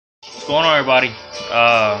going on, everybody?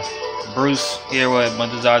 Bruce here with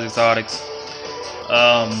Montezard Exotics.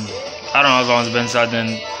 I don't know how long it's been since I've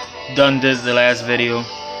done the last video.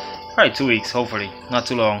 Probably 2 weeks, hopefully, not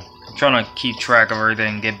too long. I'm trying to keep track of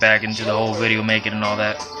everything, get back into the whole video making and all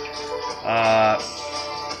that.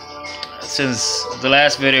 Since the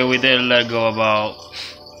last video, we did let go about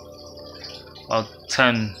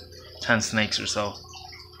 10 snakes or so.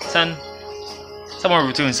 10, somewhere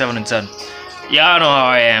between 7 and 10. Yeah, I know how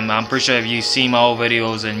I am. I'm pretty sure if you've seen my old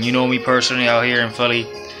videos and you know me personally out here in Philly,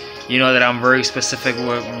 you know that I'm very specific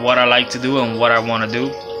with what I like to do and what I want to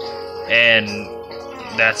do, and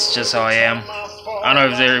that's just how I am. I don't know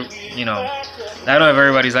if they're, you know, I don't know if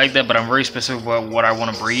everybody's like that, but I'm very specific with what I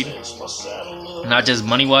want to breed. Not just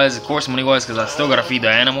money wise, of course, money wise, because I still gotta feed the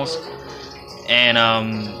animals, and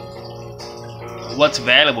what's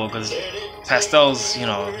valuable, because pastels, you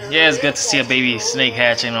know, yeah, it's good to see a baby snake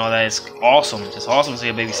hatching and all that. It's awesome. It's awesome to see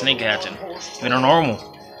a baby snake hatching, even a normal.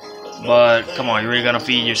 But come on, you're really gonna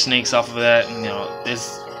feed your snakes off of that? You know,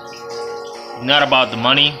 it's not about the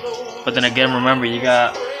money. But then again, remember, you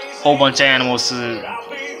got a whole bunch of animals to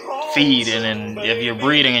feed, and then if you're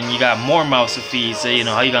breeding and you got more mouths to feed, so you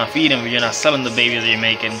know how you gonna feed them if you're not selling the babies that you're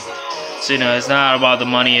making. So you know, it's not about the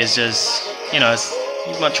money. It's just, you know, it's,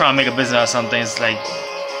 you're gonna try and make a business out of something. It's like,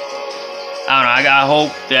 I don't know. I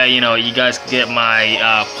hope that, you know, you guys can get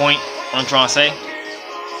my point, what I'm trying to say.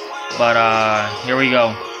 But here we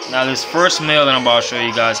go. Now this first male that I'm about to show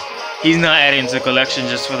you guys, he's not adding to the collection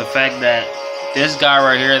just for the fact that this guy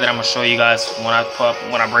right here that I'm gonna show you guys when I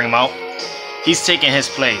bring him out, he's taking his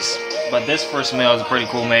place. But this first male is a pretty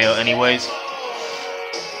cool male, anyways. See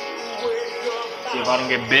if I don't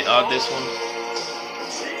get bit out this one.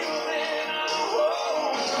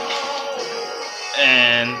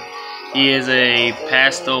 And he is a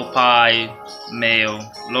pastel pie male,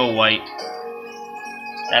 little white.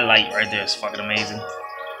 That light right there is fucking amazing.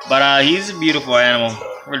 But he's a beautiful animal.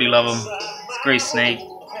 Really love him. It's a great snake.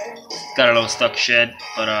 Got a little stuck shed,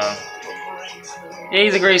 but yeah,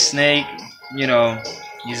 he's a great snake. You know,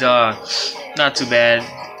 he's not too bad.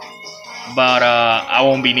 But I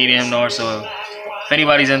won't be needing him nor. So if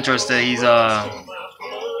anybody's interested, he's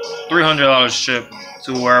 $300 ship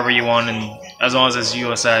to wherever you want, and as long as it's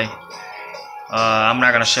USA. I'm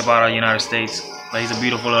not gonna ship out of the United States, but he's a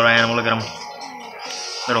beautiful little animal. Look at him,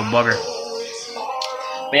 little bugger.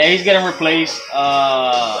 But yeah, he's getting replaced, so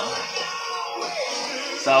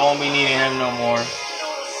I won't be needing him no more.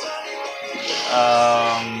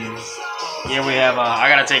 Here we have, I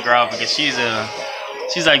gotta take her out because she's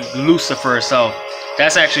like Lucifer herself.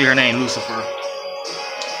 That's actually her name, Lucifer,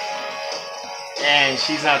 and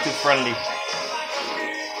she's not too friendly.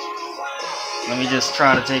 Let me just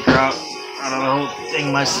try to take her out of the whole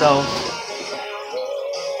thing myself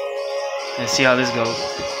and see how this goes.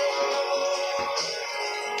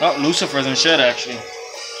 Oh, Lucifer's in shed actually.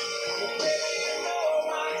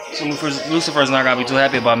 So Lucifer's not gonna be too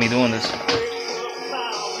happy about me doing this.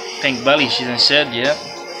 Pink belly, she's in shed, yeah.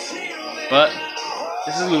 But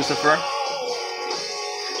this is Lucifer.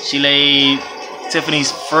 She laid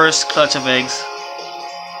Tiffany's first clutch of eggs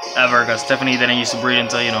ever, because Tiffany didn't used to breed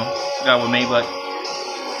until, you know, got with me, but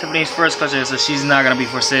Tiffany's first clutch, so she's not gonna be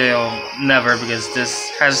for sale, never, because this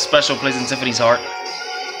has a special place in Tiffany's heart,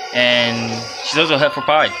 and she's also a heifer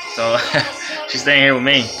pie, so she's staying here with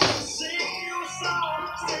me.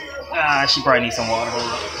 She probably needs some water.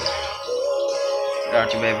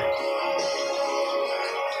 Got you, baby.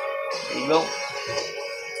 There you go.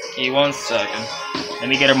 Give me 1 second. Let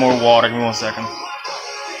me get her more water. Give me 1 second.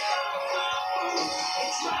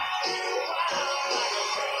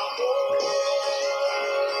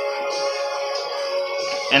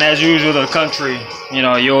 And as usual, the country, you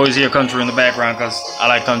know, you always hear country in the background because I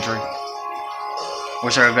like country.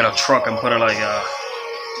 Wish I could get a truck and put it like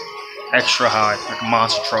extra high, like a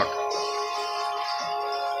monster truck.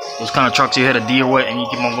 Those kind of trucks you hit a deer with and you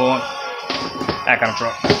keep on going. That kind of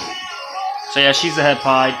truck. So yeah, she's a head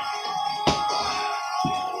pied.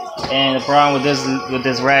 And the problem with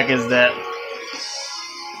this rack is that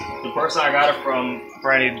the person I got it from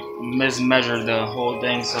probably mismeasured the whole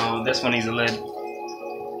thing, so this one needs a lid.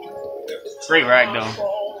 Great rack though.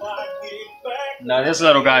 Now this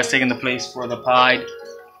little guy is taking the place for the pied,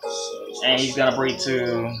 and he's gonna breed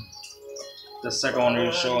to the second one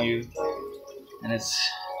we're showing you, and it's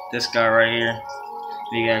this guy right here.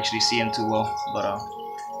 You can actually see him too well, but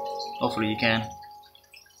hopefully you can.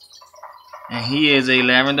 And he is a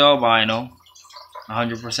lavender albino,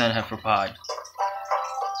 100% heifer pied,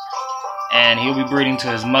 and he'll be breeding to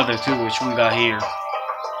his mother too, which we got here.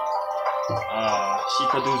 She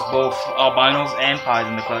produced both albinos and pies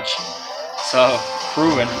in the clutch, so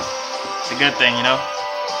proven. It's a good thing, you know.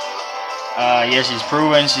 Yeah, she's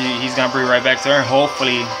proven he's gonna bring right back to her.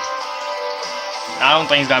 Hopefully, I don't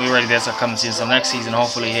think he's gonna be ready this upcoming season. So next season,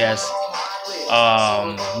 hopefully he has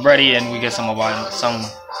ready, and we get some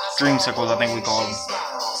dream circles, I think we call them.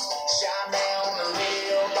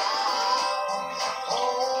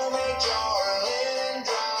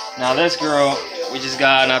 Now this girl we just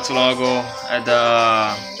got not too long ago at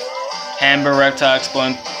the Hamburg Reptile Expo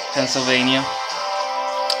in Pennsylvania,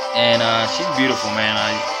 and she's beautiful, man.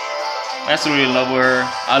 I absolutely love her.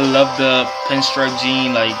 I love the pinstripe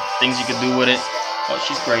jean, like things you could do with it. Oh,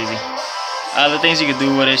 she's crazy. The things you could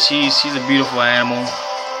do with it. She's a beautiful animal.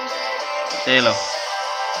 Taylor.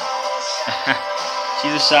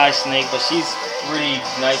 She's a shy snake, but she's really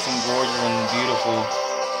nice and gorgeous and beautiful.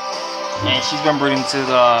 And she's been breeding to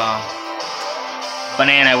the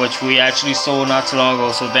banana, which we actually sold not too long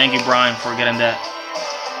ago. So thank you, Brian, for getting that.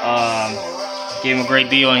 Gave him a great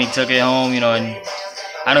deal, and he took it home, you know, and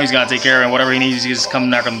I know he's gonna take care of it. Whatever he needs, he just come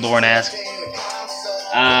knock on the door and ask.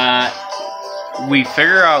 We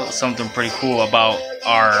figure out something pretty cool about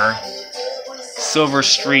our Silver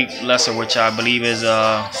Streak Lesser, which I believe is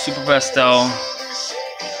a Super Pastel,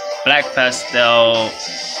 Black Pastel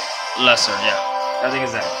Lesser. Yeah, I think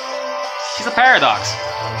it's that. She's a paradox,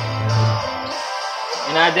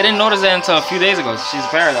 and I didn't notice that until a few days ago. She's a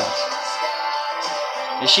paradox.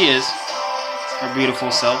 And she is her beautiful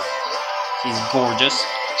self. She's gorgeous.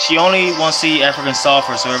 She only wants to see African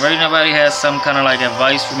sulfur, so if anybody has some kind of like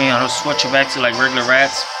advice for me on how to switch it back to like regular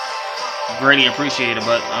rats, greatly appreciate it.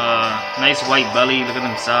 But nice white belly, look at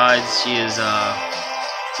them sides.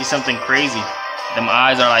 She's something crazy. Them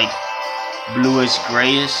eyes are like bluish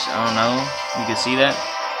grayish, I don't know, you can see that.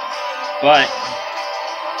 But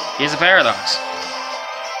here's a paradox.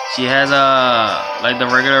 She has like the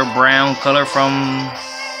regular brown color from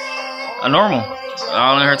a normal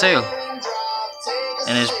all in her tail.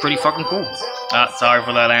 And it's pretty fucking cool. Sorry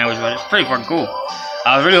for that language, but it's pretty fucking cool.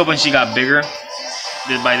 I was really hoping she got bigger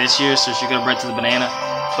by this year, so she could have bred to the banana.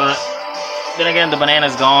 But then again, the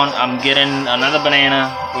banana's gone. I'm getting another banana,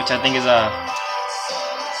 which I think is a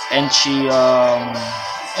Enchi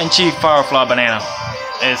Firefly banana.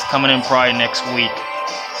 It's coming in probably next week.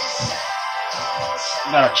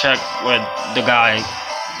 Gotta check with the guy.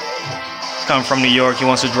 He's coming from New York. He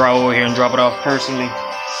wants to drive over here and drop it off personally.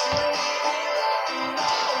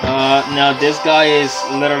 Now this guy is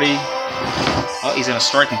literally, oh, he's in a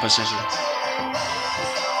striking position.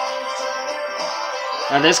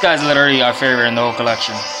 Now this guy's literally our favorite in the whole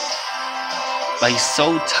collection, but he's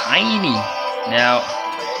so tiny. Now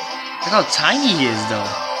look how tiny he is though.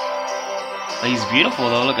 But he's beautiful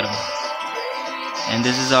though, look at him. And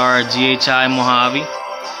this is our GHI Mojave,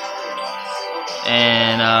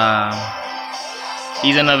 and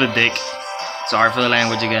he's another dick. Sorry for the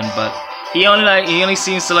language again, but he only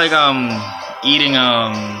seems to like eating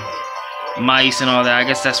mice and all that. I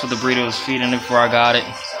guess that's what the breeder was feeding before I got it.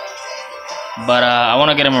 But I want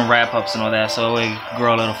to get him in rat pups and all that, so it will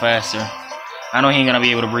grow a little faster. I know he ain't gonna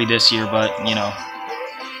be able to breed this year, but you know,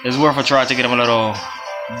 it's worth a try to get him a little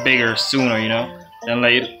bigger sooner, you know, than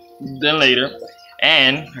later.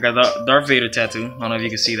 And I got the Darth Vader tattoo. I don't know if you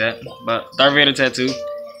can see that, but Darth Vader tattoo,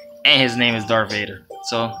 and his name is Darth Vader,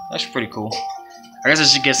 so that's pretty cool. I guess I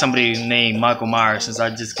should get somebody named Michael Myers, since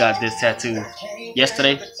I just got this tattoo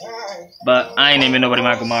yesterday. But I ain't naming nobody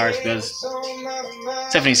Michael Myers because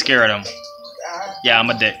Tiffany's scared of him. Yeah, I'm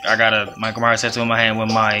a dick. I got a Michael Myers tattoo in my hand when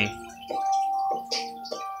my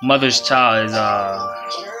mother's child is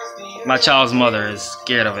my child's mother is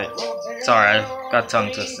scared of it. Sorry, I got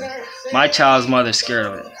tongue twisted. My child's mother's scared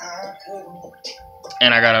of it.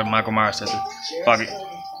 And I got a Michael Myers tattoo. Fuck it.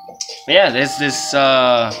 But yeah, this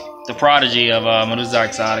the prodigy of Medusa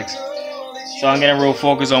Exotics. So I'm getting real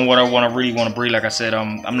focused on what I really want to breed. Like I said,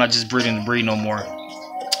 I'm not just breeding to breed no more.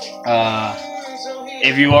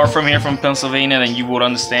 If you are from here, from Pennsylvania, then you would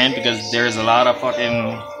understand, because there's a lot of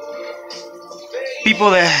fucking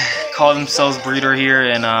people that call themselves breeder here,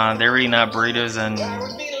 and they're really not breeders, and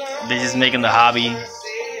they're just making the hobby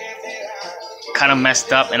kind of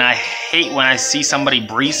messed up. And I hate when I see somebody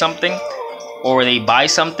breed something, or they buy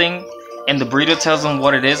something, and the breeder tells them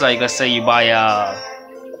what it is. Like, let's say you buy a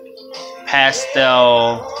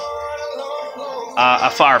pastel, a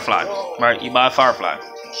firefly, right? You buy a firefly.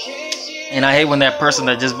 And I hate when that person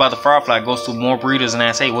that just bought the firefly goes to more breeders and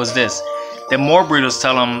asks, hey, what's this? Then more breeders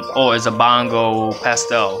tell them, oh, it's a bongo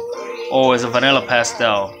pastel. Oh, it's a vanilla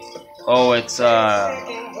pastel. Oh, it's an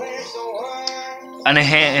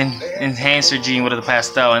enhancer gene with the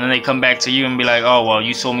pastel. And then they come back to you and be like, oh, well,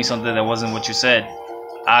 you sold me something that wasn't what you said.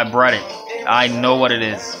 I bred it. I know what it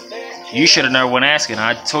is. You should have never went asking.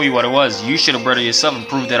 I told you what it was. You should have bred it yourself and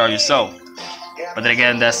proved that out yourself. But then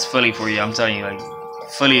again, that's Philly for you. I'm telling you, like,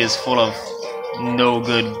 Philly is full of no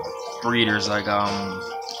good breeders, like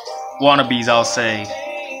wannabes, I'll say.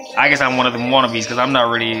 I guess I'm one of them wannabes because I'm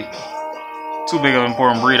not really too big of an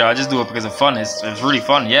important breeder. I just do it because of fun. It's really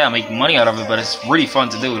fun. Yeah, I make money out of it, but it's really fun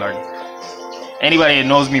to do. Like, anybody that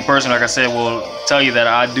knows me personally, like I said, will tell you that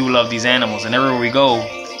I do love these animals. And everywhere we go,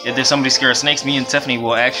 if there's somebody scared of snakes, me and Tiffany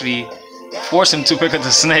will actually force him to pick up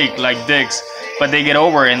the snake like dicks. But they get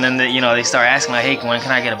over it, and then they start asking like, hey, when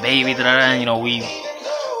can I get a baby? And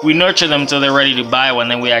we nurture them till they're ready to buy one,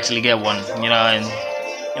 then we actually get one. And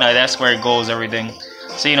that's where it goes, everything.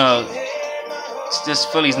 So it's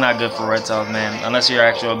just Philly's not good for red tails, man. Unless you're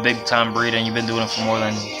actually a big time breeder and you've been doing it for more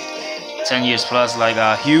than 10 years plus. Like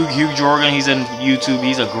Hugh Jorgen, he's in YouTube.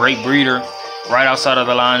 He's a great breeder, right outside of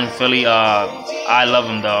the line in Philly. I love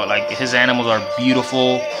him though. Like, his animals are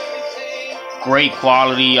beautiful, great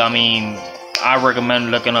quality. I mean, I recommend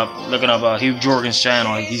looking up Hugh Jorgen's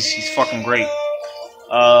channel. He's fucking great.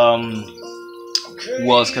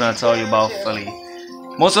 What else can I tell you about Philly?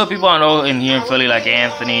 Most of the people I know here in Philly, like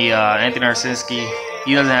Anthony Narsinski,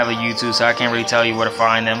 he doesn't have a YouTube, so I can't really tell you where to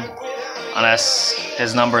find him unless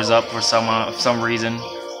his number is up for some reason.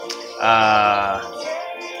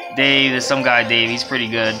 Dave, there's some guy, Dave. He's pretty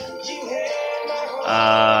good.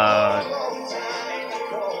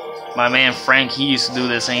 My man Frank, he used to do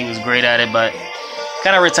this and he was great at it, but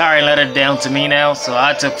kind of retired and let it down to me now. So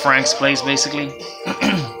I took Frank's place basically.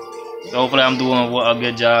 So hopefully I'm doing a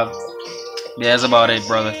good job. Yeah, that's about it,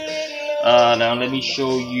 brother. Now let me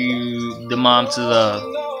show you the mom to the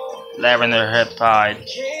lavender head pied.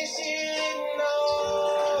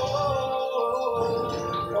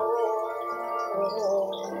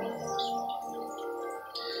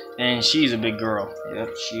 And she's a big girl. Yep,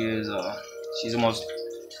 she is. She's almost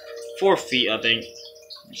 4 feet, I think.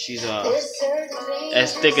 She's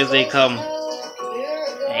as thick as they come.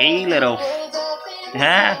 Hey, little. Look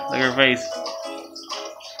at her face.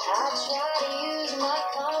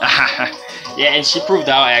 Yeah, and she proved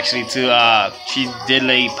out actually too. She did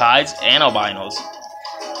lay pieds and albinos.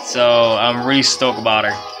 So I'm really stoked about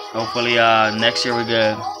her. Hopefully next year we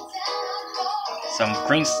get some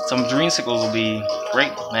dreamsicles will be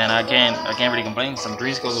great. Man, I can't really complain. Some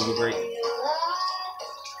dreamsicles will be great.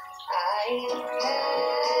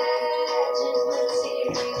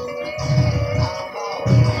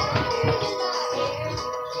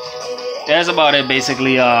 That's about it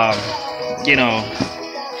basically.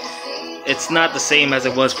 It's not the same as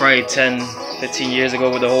it was probably 10, 15 years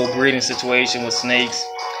ago with the whole breeding situation with snakes.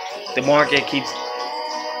 The market keeps...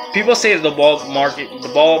 People say that the ball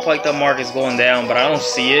python market is going down, but I don't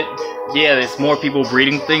see it. Yeah, there's more people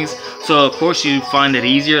breeding things. So, of course, you find it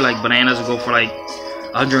easier. Like, bananas will go for like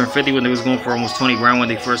 150 when they was going for almost 20 grand when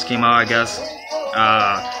they first came out, I guess.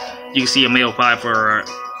 You can see a male pie for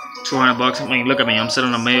 200 bucks. I mean, look at me. I'm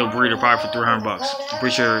selling a male breeder pie for 300 bucks. I'm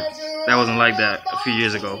pretty sure that wasn't like that a few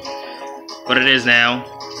years ago. But it is now,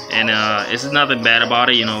 and it's nothing bad about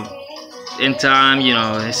it, in time,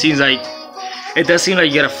 it does seem like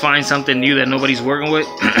you gotta find something new that nobody's working with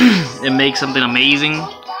and make something amazing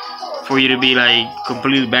for you to be like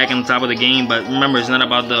completely back on top of the game. But remember, it's not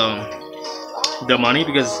about the money,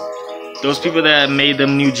 because those people that made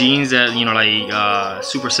them new genes that like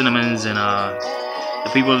Super Cinnamons and the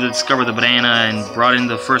people that discovered the banana and brought in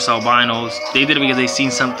the first albinos, they did it because they seen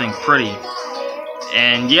something pretty.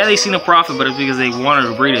 And yeah, they seen a profit, but it's because they wanted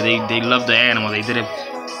to breed it. They loved the animal. They did it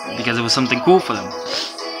because it was something cool for them.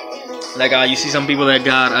 Like you see some people that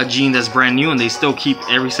got a gene that's brand new and they still keep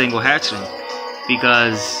every single hatchling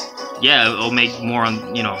because yeah, it'll make more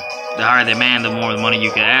on the higher demand, the more money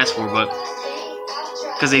you can ask for. But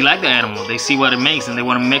because they like the animal, they see what it makes and they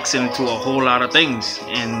want to mix it into a whole lot of things,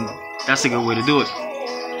 and that's a good way to do it.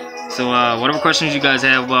 So whatever questions you guys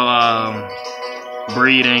have about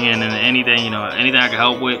breeding and anything, anything I can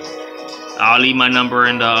help with, I'll leave my number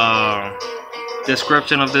in the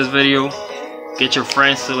description of this video. Get your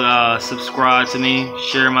friends to subscribe to me,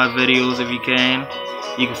 share my videos if you can.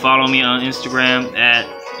 You can follow me on Instagram at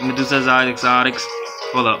Medusa's Eyes Exotics.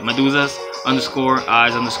 Hold up, Medusa's _eyes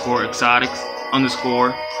 _exotics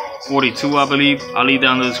 _42, I believe. I'll leave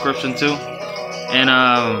that in the description too. And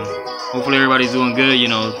hopefully everybody's doing good.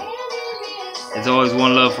 There's always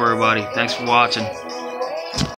one love for everybody. Thanks for watching.